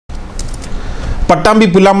പട്ടാമ്പി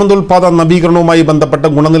പുല്ലാമന്തോൾ പാത നവീകരണവുമായി ബന്ധപ്പെട്ട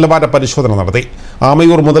ഗുണനിലവാര പരിശോധന നടത്തി.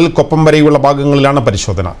 ആമയൂർ മുതൽ കൊപ്പം വരെയുള്ള ഭാഗങ്ങളിലാണ്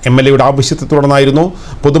പരിശോധന. എംഎൽഎയുടെ ആവശ്യത്തെ തുടർന്നായിരുന്നു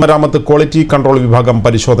പൊതുമരാമത്ത് ക്വാളിറ്റി കൺട്രോൾ വിഭാഗം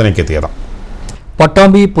പരിശോധനയ്ക്കെത്തിയത്.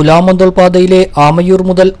 പട്ടാമ്പി പുല്ലാമന്തോൾ പാതയിലെ ആമയൂർ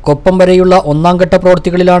മുതൽ കൊപ്പം വരെയുള്ള ഒന്നാംഘട്ട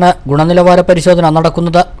പ്രവൃത്തികളിലാണ് ഗുണനിലവാര പരിശോധന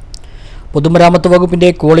നടക്കുന്നത്. പൊതുമരാമത്ത്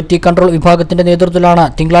വകുപ്പിന്റെ ക്വാളിറ്റി കൺട്രോൾ വിഭാഗത്തിന്റെ നേതൃത്വത്തിലാണ്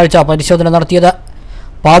തിങ്കളാഴ്ച പരിശോധന നടത്തിയത്.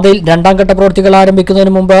 പാതയിൽ രണ്ടാം ഘട്ട പ്രവൃത്തികൾ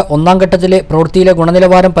ആരംഭിക്കുന്നതിന് മുമ്പ് ഒന്നാം ഘട്ടത്തിലെ പ്രവൃത്തിയിലെ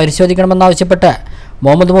ഗുണനിലവാരം പരിശോധിക്കണമെന്നാവശ്യപ്പെട്ട്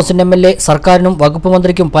മുഹമ്മദ് മുഹസിൻ എംഎൽഎ സർക്കാരിനും വകുപ്പ്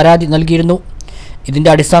മന്ത്രിക്കും പരാതി നൽകിയിരുന്നു. ഇതിന്റെ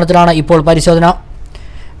അടിസ്ഥാനത്തിലാണ് ഇപ്പോൾ പരിശോധന.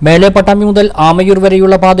 മേലെ പട്ടാമ്പി മുതൽ ആമയൂർ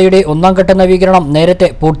വരെയുള്ള പാതയുടെ ഒന്നാം ഘട്ട നവീകരണം നേരത്തെ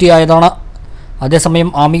പൂർത്തിയായതാണ്.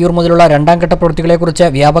 അതേസമയം ആമയൂർ മുതലുള്ള രണ്ടാം ഘട്ട പ്രവൃത്തികളെക്കുറിച്ച്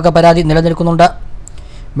വ്യാപക പരാതി നിലനിൽക്കുന്നുണ്ട്.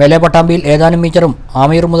 മേലെ പട്ടാമ്പിയിൽ ഏതാനും മീറ്ററും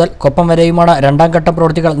ആമയൂർ മുതൽ കൊപ്പം വരെയുമാണ് രണ്ടാം ഘട്ട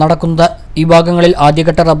പ്രവൃത്തികൾ നടക്കുന്നത്. ഈ ഭാഗങ്ങളിൽ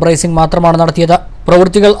ആദ്യഘട്ട റബ്ബറൈസിംഗ് മാത്രമാണ് നടത്തിയത്.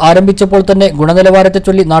 പ്രവൃത്തികൾ ആരംഭിച്ചപ്പോൾ തന്നെ ഗുണനിലവാരത്തെ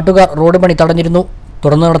ചൊല്ലി നാട്ടുകാർ റോഡ് പണി തടഞ്ഞിരുന്നു.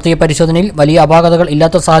 തുടർന്ന് നടത്തിയ പരിശോധനയിൽ വലിയ അപാകതകൾ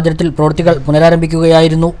ഇല്ലാത്ത സാഹചര്യത്തിൽ പ്രവൃത്തികൾ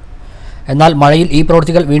പുനരാരംഭിക്കുകയായിരുന്നു. എന്നാൽ മഴയിൽ ഈ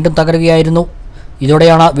പ്രവൃത്തികൾ വീണ്ടും തകരുകയായിരുന്നു.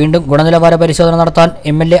 ഇതോടെയാണ് വീണ്ടും ഗുണനിലവാര പരിശോധന നടത്താൻ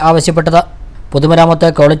എംഎൽഎ ആവശ്യപ്പെട്ടത്. പൊതുമരാമത്ത്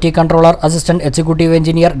quality controller assistant executive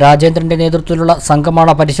engineer രാജേന്ദ്രന്റെ നേതൃത്വത്തിലുള്ള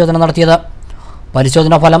സംഘമാണ് പരിശോധന നടത്തിയത്.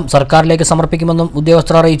 പരിശോധനാ ഫലം സർക്കാരിലേക്ക് സമർപ്പിക്കുമെന്നും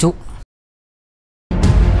ഉദ്യോഗസ്ഥർ അറിയിച്ചു.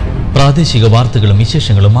 പ്രാദേശിക വാർത്തകളും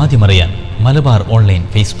വിശേഷങ്ങളും ആദ്യമറിയാൻ Malabar online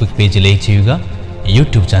Facebook page like ചെയ്യുക,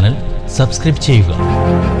 യൂട്യൂബ് ചാനൽ സബ്സ്ക്രൈബ് ചെയ്യുക.